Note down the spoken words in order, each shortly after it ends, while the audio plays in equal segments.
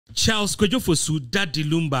Charles Kwejofosu Daddy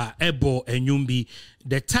Lumba Ebo Enyumbi.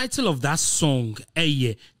 The title of that song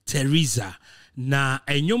Teresa. Na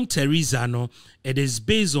Enyum Teresa no, it is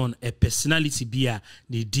based on a personality bia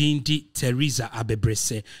ni Dindi Teresa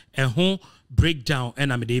Abebrese. A home breakdown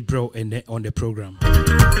and I'm a bro on the program.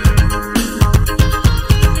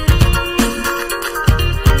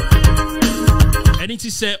 And it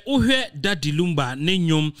is Daddy Lumba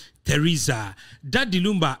Nenyum Teresa. Daddy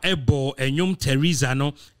Lumba Ebo Enyum Teresa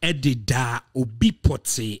no edida obi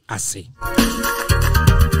pote ase.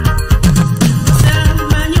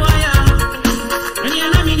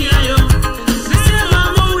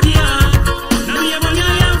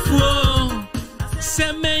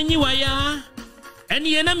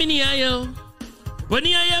 Eniena mini ayo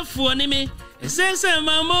boni ayo fu ni me sense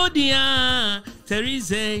mamodia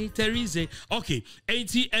Teresa. Okay,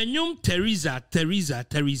 enti enyum Teresa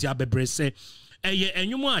bebrese eye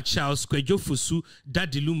enyum a Charles Kwejofosu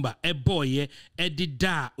Daddy Lumba eboye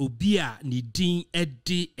edida obi a ni din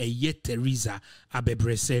edi eye Teresa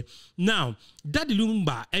abebrese. Now Daddy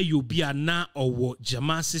Lumba obi a na owo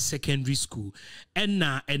Jamasi Secondary School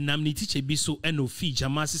ena enam ni teacher bi so enofi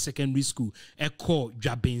Jamasi Secondary School eko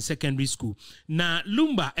Dwabin Secondary School na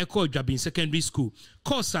Lumba eko Dwabin Secondary School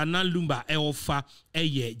course na Lumba offer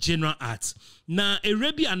eye General Arts na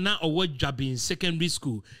erebi ana owo Dwabin Secondary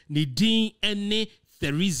School ni din ene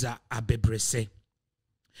Teresa abebrese.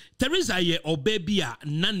 Teresa ye obebia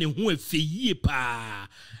na ne ho afeyie pa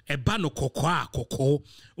eba no kokko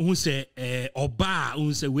hu se oba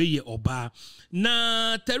hu se we ye oba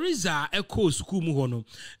na Teresa eko school mu ho no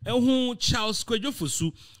hu Charles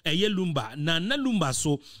Kwejofosu eye Lumba na Lumba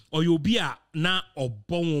so oyobia na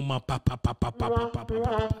obon ma papa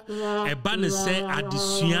eba ne se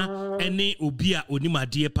adesua ene obi a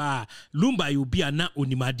onimade pa Lumba ye obi a na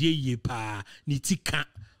onimade ye pa ni tika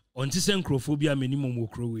onti sencrophobia minimum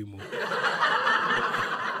okrowe mu.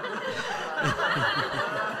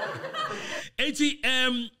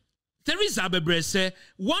 Teresa bebrese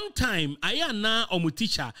one time ayana omu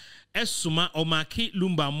teacher esuma omaki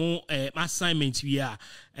Lumba mo assignment we are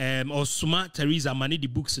osuma Teresa mani the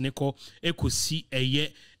books neko ekosi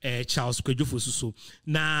eye Charles Kwejofosu so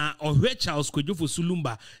na ohwe Charles Kwejofosu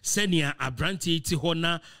Lumba senior abranti ti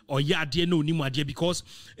hona oyade na onimu ade because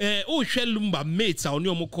ohwe Lumba mates a oni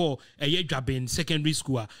omko eye Dwabin Secondary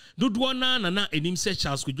School a dodo na enim se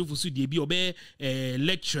Charles Kwejofosu de bi obe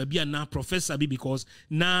lecturer bi na professor bi because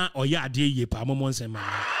na oyade ye pa momonsema.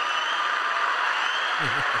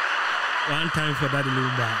 One time for Daddy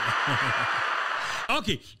Lumba.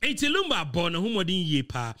 Okay, eti Lumba born humodin ye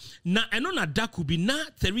pa na eno na dakubi na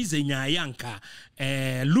Teresa nyayanka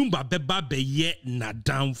Lumba beba beye na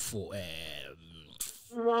downfall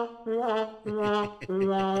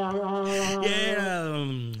yeah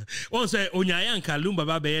once onyayanka Lumba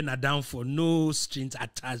baba na downfall no strings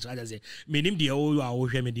attached I say menim de o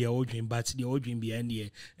ahwe me de o dream but de o dream be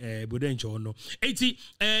ene bodencho no eti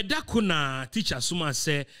dakuna teacher suma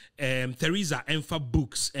say Teresa enfa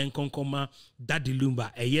books en konkoma Daddy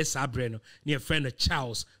Lumba yes abre no ne friend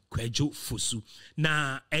Charles Kwejofosu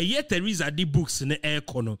na Teresa di books ne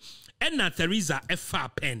ekono na Teresa efa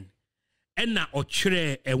pen ena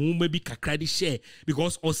ochre enwuma bi kakra di share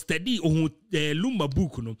because o study Lumba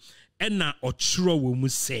book no ena ochro wo mu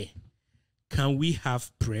say can we have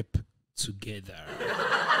prep together.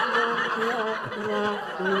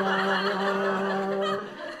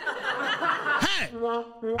 Hey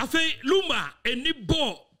afi Lumba eni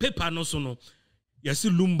bo paper no so no yesi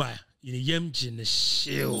Lumba yem jine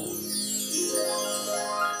shield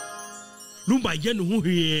Lumba ye no hu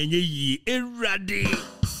hwe enye yi erade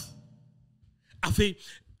afi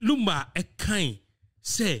Lumba kind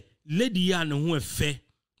say lady ya no ho efe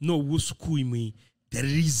no wo school mi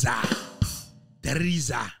Teresa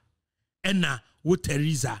ena wo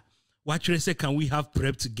Teresa what you say can we have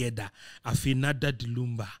prep together afi nada di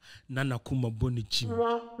Lumba nana kuma boni chim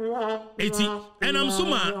eti and I'm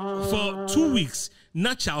suma for 2 weeks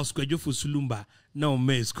na Charles Kwejofosu Lumba na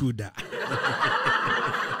me school da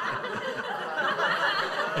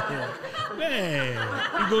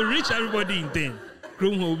you go reach everybody in 10.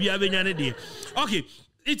 Okay,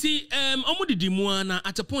 it's omudi dimuana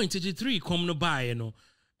at a point 83 come no by you know.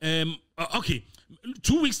 Okay,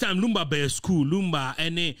 2 weeks time Lumba be school Lumba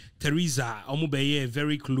ene Teresa omubeye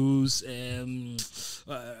very close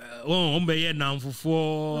ombeye na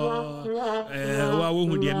mfufo wa wo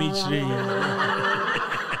hu de mechire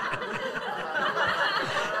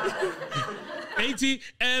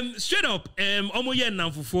Straight up omo ye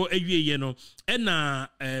namfofo awie ye no na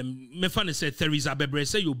me fa ne say Theresa Bebre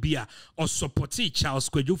say you be a or support Charles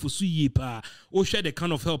Kwadwofo so yi pa o share the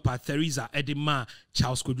kind of help Theresa edema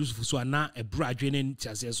Charles Kwadwofo so na e bra adwene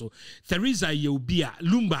ntiase so Theresa ye obi a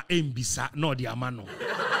Lumba embisa no de ama no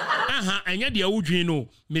aha enya de awudwen no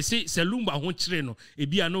me say Lumba ho kire no e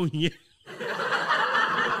bia no hie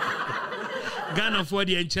Ghana for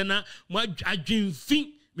the enchana mo adwen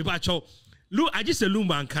fin me ba cho I just a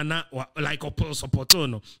Lumba and Kana like a support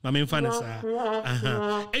no. My main fan is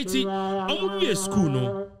 80 school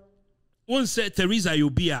no. One said Theresa you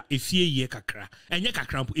be a ye kakra and ye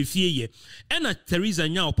kakramp if ye and Theresa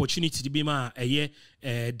nya opportunity to be ma a ye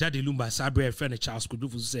daddy Lumba sabre friend Charles could do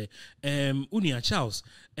say unia Charles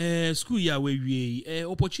school ya we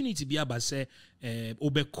opportunity be aba say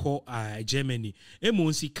obeko Germany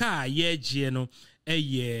emonsi car ye no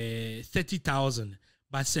 30,000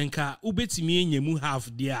 but senka ubetimi enyemu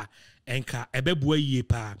half dia enka ebeboa yie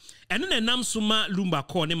pa eno na nam so ma Lumba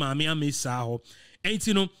call ne maame amesa ho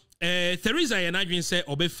enti no Theresa ye na dwen se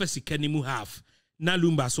obefa sika ne mu half na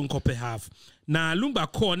Lumba so nkope half na Lumba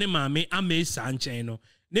call ne maame amesa anchen no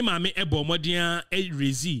ne maame ebo modia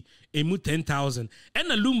rezi emu 10,000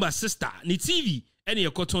 ena Lumba sister ni TV ene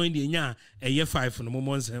yekoton de nya eye 5 no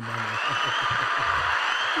mo nsem mama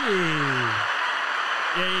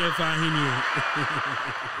yeah, fine.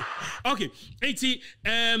 Okay, 80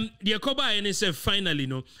 the Akoba and say finally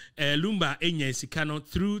no Lumba enya sikano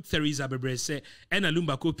through Theresa Bebre say and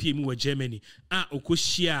Lumba ko PM wa Germany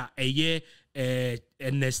okoshia eye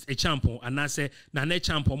next a champion and I say na ne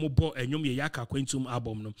champion mo bo enyom ye yaka kwentum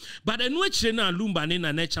album no but enu akire na Lumba ne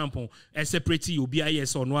na ne champion separate obi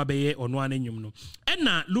ayes ono abeye ono anenyum no and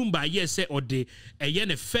na Lumba yes say ode eye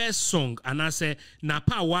ne first song and I say na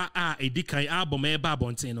power edikan album e ba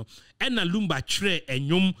bonten no and na Lumba kire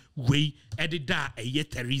enyom we edida eye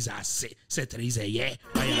Theresa say Theresa ye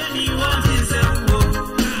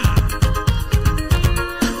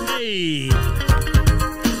hey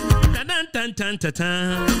tan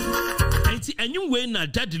enti anyum we na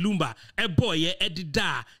daddy Lumba e boy ye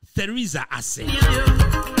edida Theresa ase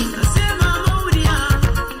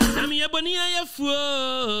ami eboni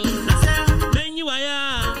ayefuo menyi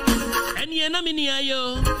waya eni na mini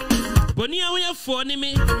ayo boni ayefuo ni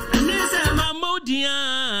me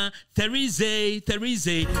mamodia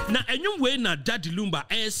Theresa na anyum we na daddy Lumba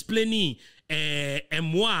explaining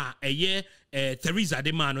moi eye Theresa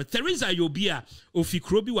de mano Theresa yobia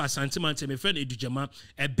ofikrobi wa santimante me friend edujama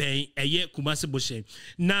ben eye Kumase Boshe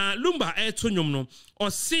na Lumba tonwom no o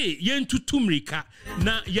se yentutumrika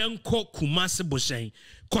na yenko Kumase Boshe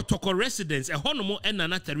Kotoko residence honomo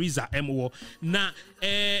na Theresa emwo na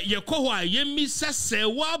yekoho a yemisa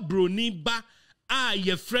sewa broni ba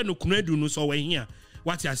ye friend kunadu no so we hia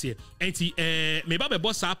what you say enti me ba be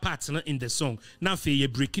boss part no in the song na fe ye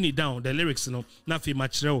breaking it down the lyrics no na fe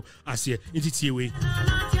machero ase enti tie we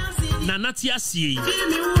na natia sie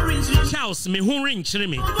Charles me ho renkyere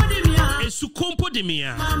me esu kompo de me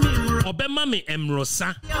a obema me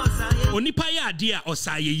emrosa onipa ya ade a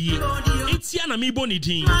osaye yi etia na me boni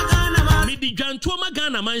din me di dwanto ma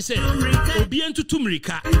Ghana man se obi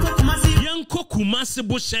entutumrika yanko Kumase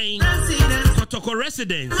Boshen Kotoko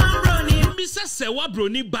residence bisa se wa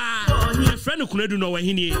broni ba ye friend kunadu no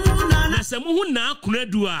wahini na se mo hu na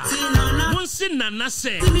kunadu a monsi nana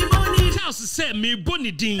se Charles se me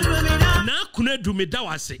boni din na kunadu me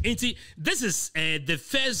dawase enti this is the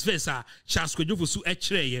first verse Charles Kwadwofo su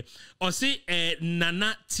ekyereye o se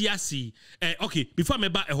nana tiasi okay before me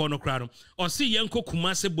ba eho no kra no o se yenko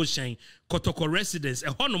Kumase Boshen Kotoko residence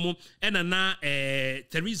ehonomo ena na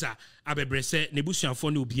Theresa abebrese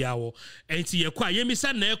nebusuafo ne obia wo enti yekwa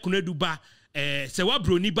yemisa na ekunadu ba se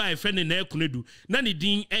wabroni ba efrene na ekunadu na ne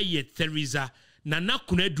din eye Theresa na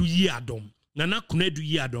kunadu yi adom na kunadu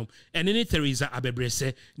yi adom ene ne Theresa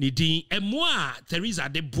abebrese ne din emoa Theresa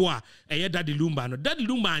de boa eye daddy Lumba no daddy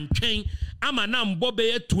Lumba antwen ama na mbobe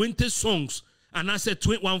ye 20 songs and I said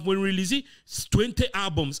 21 when release 20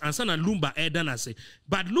 albums and sana Lumba edan say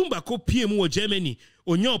but Lumba ko PM wo Germany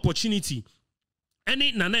on your opportunity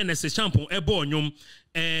any nana NS champion ebo onyom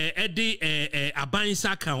edi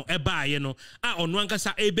abansa account eba ye no a onu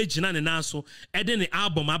ankasa ebe gina ne naso edi ne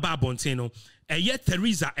album aba abonten no eye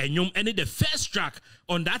Theresa enyom any the first track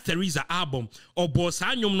on that Theresa album obo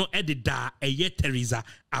sa anyom no edi da eye Theresa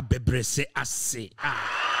abebrese ase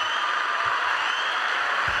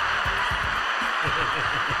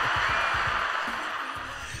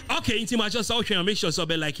okay, inti ma just okay, make sure so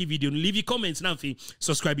be like video, leave your comments now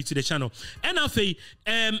subscribe to the channel. And afi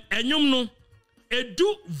enyum no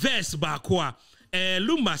edu verse ba ko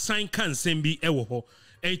Lumba sign kan sembi ewo ho.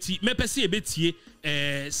 eti mepese ebetie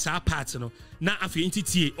sa part no na afi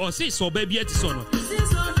entitie o say so ba bia ti so no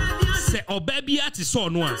se oba bia ti so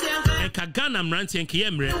no a enka Ghana mrante enka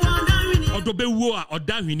yemre odo bewu a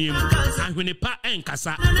oda hwene mu ahwene pa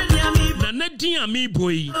enkasa na nadin a me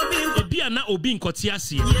boy ebia na obi nkote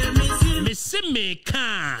ase me se me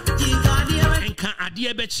ka enka ade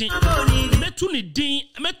ebechi metu ne din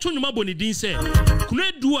metu nyuma bo ne din se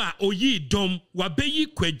kunedu a oyi dom wa beyi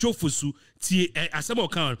kwadwo fosu tie asemo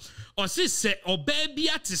kan o se oba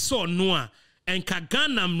bia ti so no a enka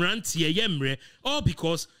Ghana mrante yemre all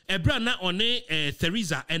because ebra na one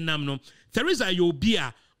Theresa enam no Theresa yo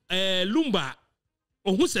bia Lumba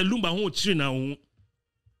ohun se Lumba ho chiri na ho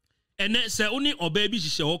ene se oni oba bi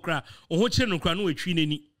hihye ho kra oho chiri no kra no atwi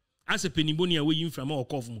nani ase peniboni a we yimfra ma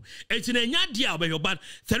okof mu enti na nya dia obehyoba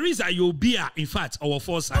Theresa yo bia in fact our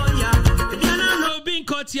foresight no bin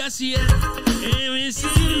kotiasie we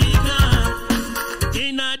see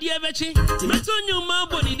ina dia bechi metonyu ma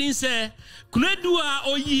boni din se kunedu a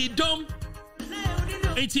oyi dom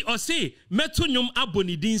enti o se metonyum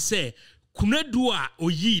aboni din se kunedu a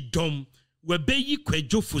oyi dom we beyi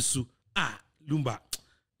kwadwo fosu Lumba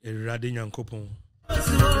erade nyankopon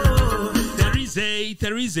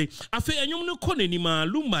Theresa afi enyum no konani ma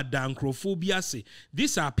Lumba dankrofobia se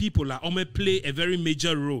these are people that play a very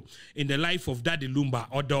major role in the life of Daddy Lumba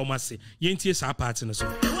or Domase yentie sa part no so.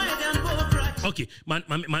 Okay, man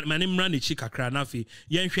name ran the chika kra na fi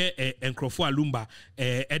yenhwe enkrofo Lumba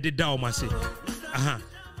ededa omase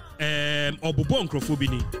obobo nkrofo bi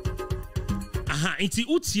ni inti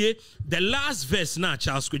utie the last verse na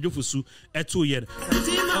Charles Kwejofusu eto yen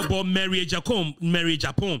obo Mary Japan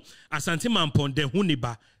asante mampon de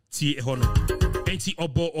huniba tie hono inti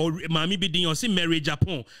obo mami bi din o se Mary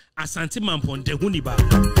Japan asante mampon de huniba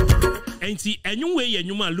inti enwwe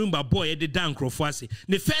yenwuma Lumba boy de dan krofo ase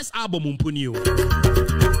the first album mponi o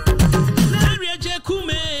Mary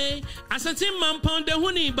Jakume asante mampon de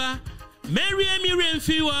huniba Mary Emi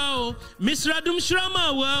Remfiwa o Misradum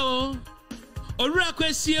Shrama wa o Ora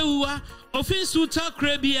kwesie uwa ofinsu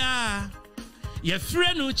takre bia ye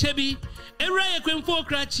frɛ no chebi era ye kwemfo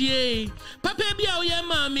krachie papa bia o ye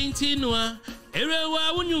ma minti noa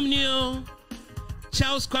erewa wonyumni o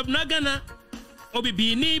Charles Kwabnagana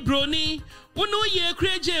obibi ni broni wono ye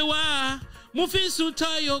krejewa mufinsu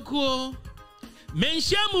tayoko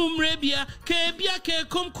menshamu mrebia ke bia ke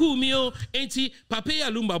komkumio enti papa ya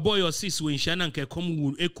Lumba boy or sis when shana ke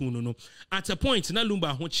komu ekunu no at a point na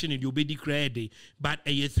Lumba ho chine di obedi krede but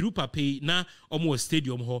a through papa na omo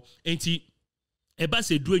stadium ho enti eba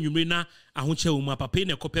se duru enwumre na ahonche wo mu papa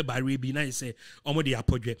na kope bare bi na say omo de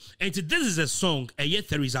apodwe enti this is a song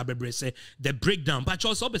Theresa bebre say the breakdown but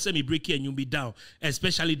also be say me break enwum be down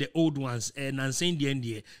especially the old ones and ansend the end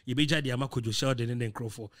ye beja de amakojo shell de ne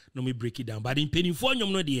nkrofo no me break it down but in penifo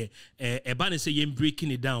enwum no de eba ne say yen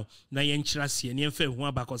breaking it down na yen kyerase ne yen fa hu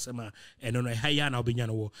abakosema eno no haya na obenya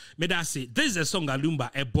no wo me da say this is a song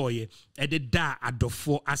Lumba boy de da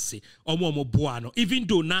adofo ase omo boa no even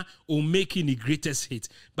though na o making the greatest hit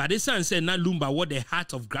but this one say na Lumba what the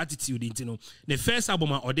heart of gratitude into no the first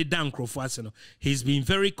album or the Dan Crofo no he's been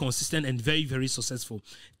very consistent and very very successful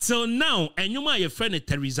till now enyuma your friend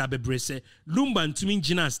Theresa bebrese Lumba ntumi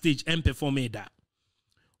ngina stage and perform that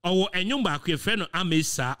or enyuma your friend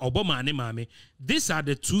Amesa oboma ne mame these are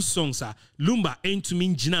the two songs Lumba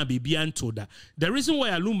ntumi ngina baby antoda the reason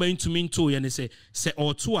why Lumba ntumi nto ye ne say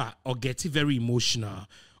or two or get very emotional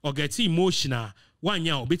one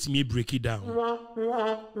year obetimi break it down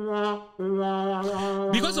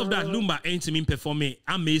because of that Lumba ain't me performing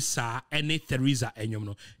Amesa and Theresa enyom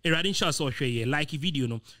no eradin sha so hwe ye like video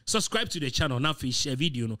no subscribe to the channel na fi share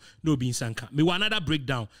video no be insanka me one another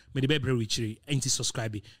breakdown me the bebre richiri ain't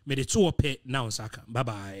subscribe me the two up now saka bye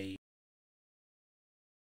bye.